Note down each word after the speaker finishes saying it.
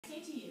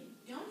say to you,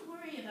 don't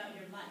worry about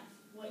your life,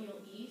 what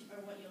you'll eat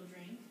or what you'll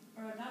drink,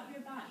 or about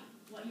your body,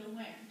 what you'll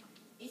wear.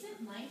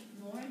 Isn't life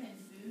more than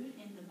food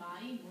and the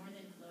body more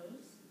than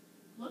clothes?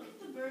 Look at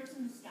the birds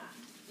in the sky.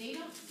 They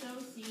don't sow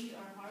seed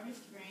or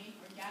harvest grain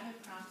or gather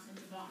crops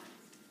into barns.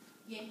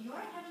 Yet your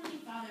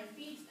heavenly Father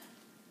feeds them.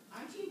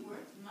 Aren't you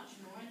worth much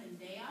more than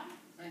they are?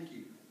 Thank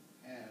you.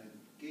 And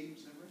Gabe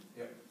Zimmer?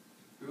 Yep.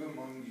 Who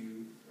among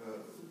you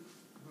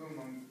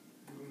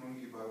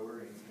by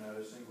worrying can add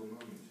a single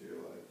moment to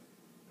your life?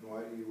 And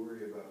why do you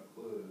worry about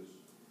clothes?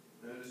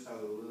 Notice how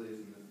the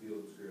lilies in the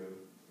fields grow.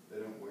 They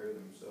don't wear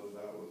themselves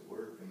out with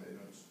work, and they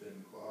don't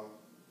spin cloth.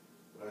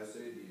 But I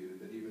say to you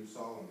that even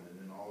Solomon,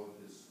 in all of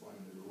his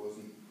splendor,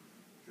 wasn't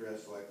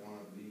dressed like one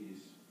of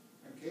these.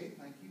 Okay,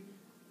 thank you.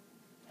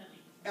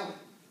 Ellie.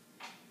 Ellie.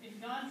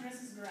 If God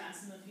dresses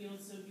grass in the field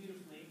so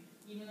beautifully,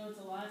 even though it's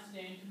alive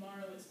today and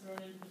tomorrow it's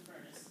thrown into the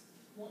furnace,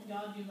 won't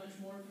God do much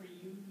more for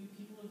you, you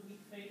people of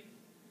weak faith?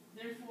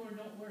 Therefore,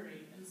 don't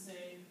worry and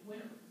say, what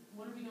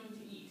are we going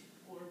to eat?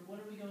 Or what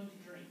are we going to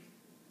drink?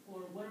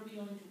 Or what are we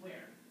going to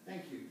wear?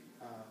 Thank you.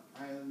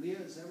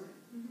 Leah Zimmer?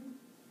 Mm-hmm.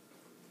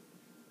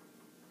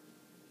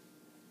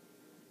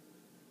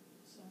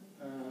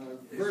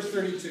 Verse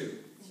 32.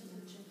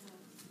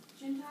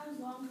 Gentiles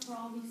long for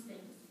all these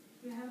things.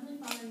 Your heavenly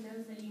Father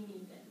knows that you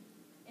need them.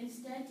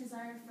 Instead,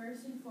 desire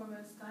first and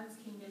foremost God's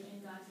kingdom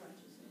and God's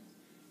righteousness,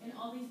 and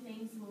all these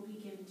things will be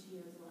given to you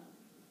as well.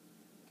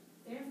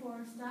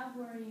 Therefore, stop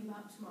worrying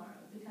about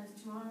tomorrow, because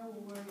tomorrow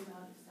will worry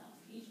about itself.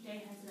 Each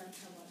day has enough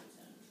trouble on its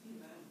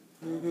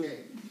own. Okay.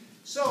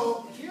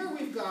 So here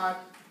we've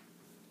got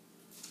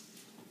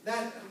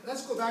that.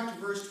 Let's go back to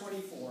verse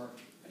 24.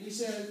 And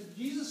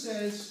Jesus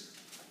says,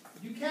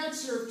 you can't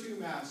serve two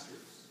masters.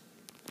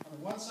 On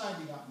the one side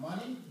you got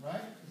money,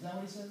 right? Is that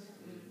what he says?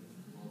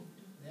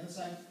 The other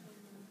side,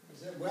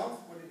 is that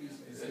wealth? What did he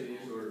say?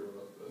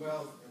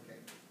 Wealth, okay.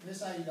 This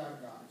side you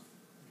got God.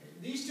 Okay.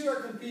 These two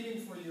are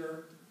competing for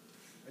your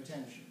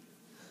attention.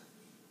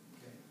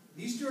 Okay.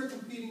 These two are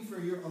competing for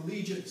your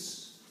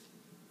allegiance.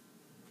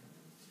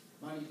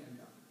 Money and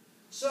God.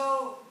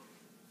 So,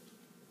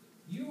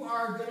 you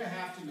are going to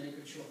have to make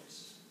a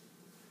choice.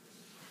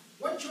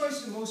 What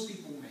choice do most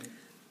people make?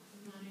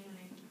 Money.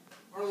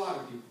 Or a lot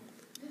of people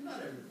make? Not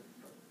everybody.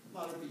 A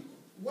lot of people.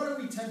 What am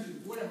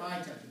I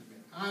tempted to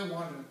make? I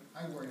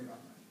worry about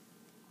money.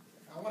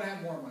 I want to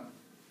have more money.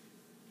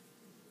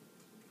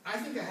 I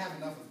think I have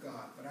enough of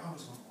God, but I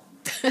always want more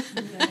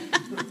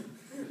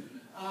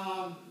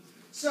money.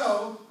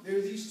 So, there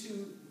are these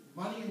two,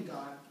 money and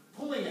God,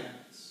 pulling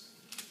at us.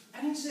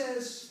 And he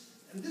says,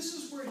 and this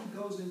is where he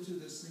goes into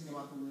this thing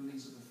about the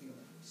lilies of the field.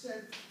 He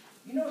said,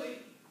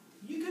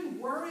 you can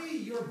worry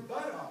your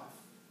butt off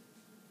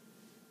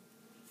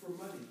for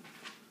money.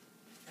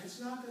 And it's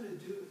not going to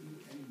do you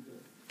any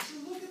good. So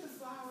look at the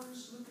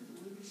flowers, look at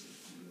the lilies of the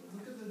field,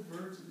 look at the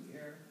birds in the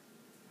air.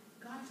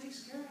 God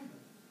takes care of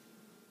them.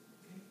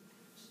 Okay?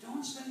 So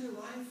don't spend your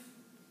life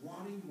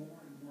wanting more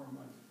and more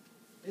money.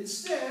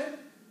 Instead,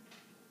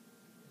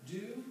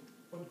 do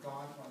what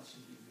God wants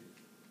you to do.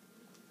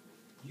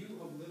 You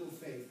of little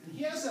faith. And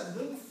he has that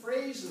little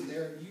phrase in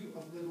there, you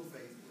of little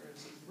faith.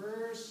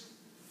 Where is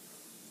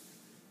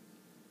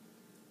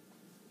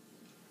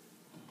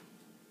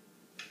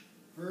it?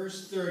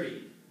 Verse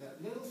 30.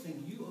 That little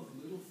thing, you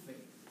of little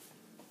faith.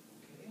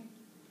 Okay?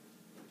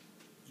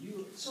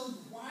 So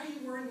why are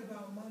you worrying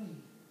about money?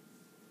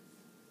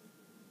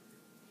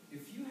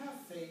 If you have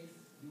faith,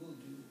 you will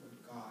do what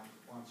God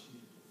wants you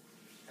to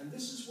do. And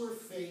this is where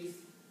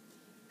faith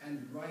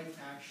and right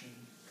action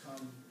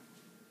come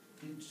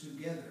in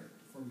together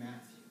for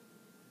Matthew.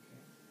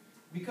 Okay?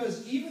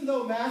 Because even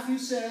though Matthew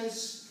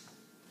says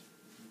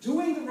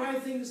doing the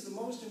right thing is the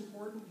most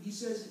important, he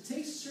says it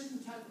takes a certain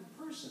type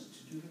of person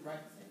to do the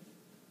right thing.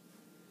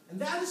 And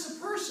that is a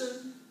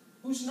person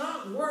who's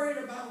not worried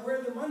about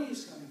where the money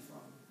is coming from.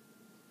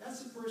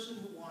 That's a person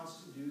who wants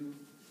to do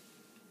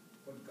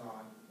what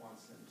God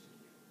wants them to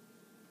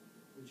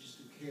do, which is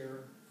to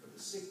care for the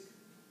sick,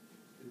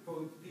 the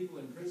people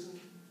in prison,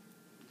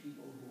 the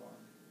people who are,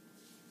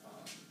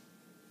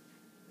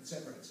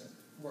 etc.,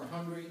 who are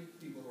hungry,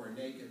 people who are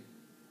naked,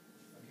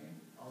 okay,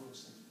 all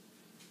those things.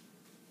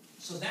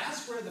 So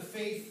that's where the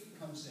faith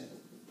comes in.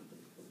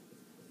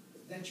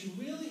 That you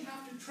really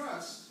have to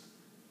trust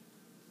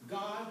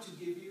God to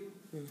give you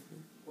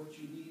what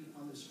you need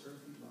on this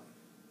earthly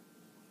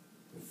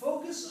life.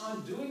 Focus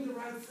on doing the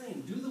right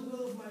thing. Do the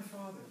will of my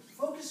Father.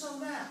 Focus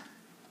on that.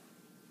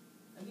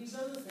 And these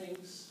other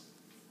things,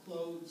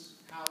 clothes,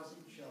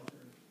 housing,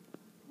 shelter,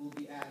 will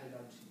be added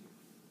unto you.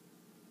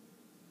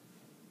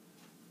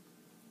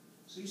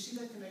 So you see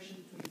that connection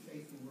between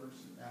faith and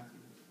works in Matthew.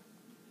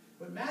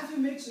 But Matthew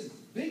makes a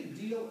big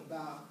deal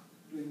about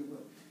doing the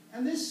will.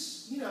 And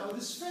this,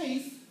 this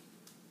faith,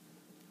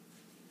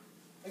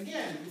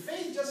 again,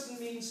 faith doesn't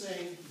mean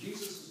saying,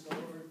 Jesus is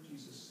Lord,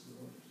 Jesus is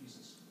Lord, Jesus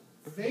is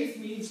Lord. Faith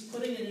means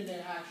putting it into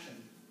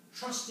action,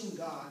 trusting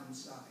God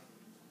inside,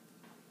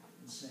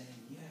 and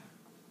saying, yeah,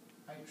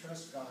 I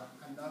trust God.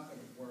 I'm not going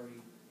to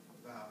worry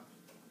about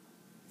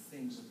the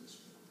things of this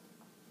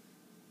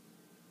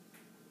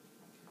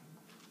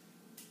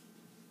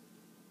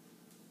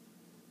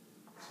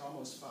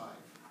almost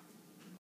 5.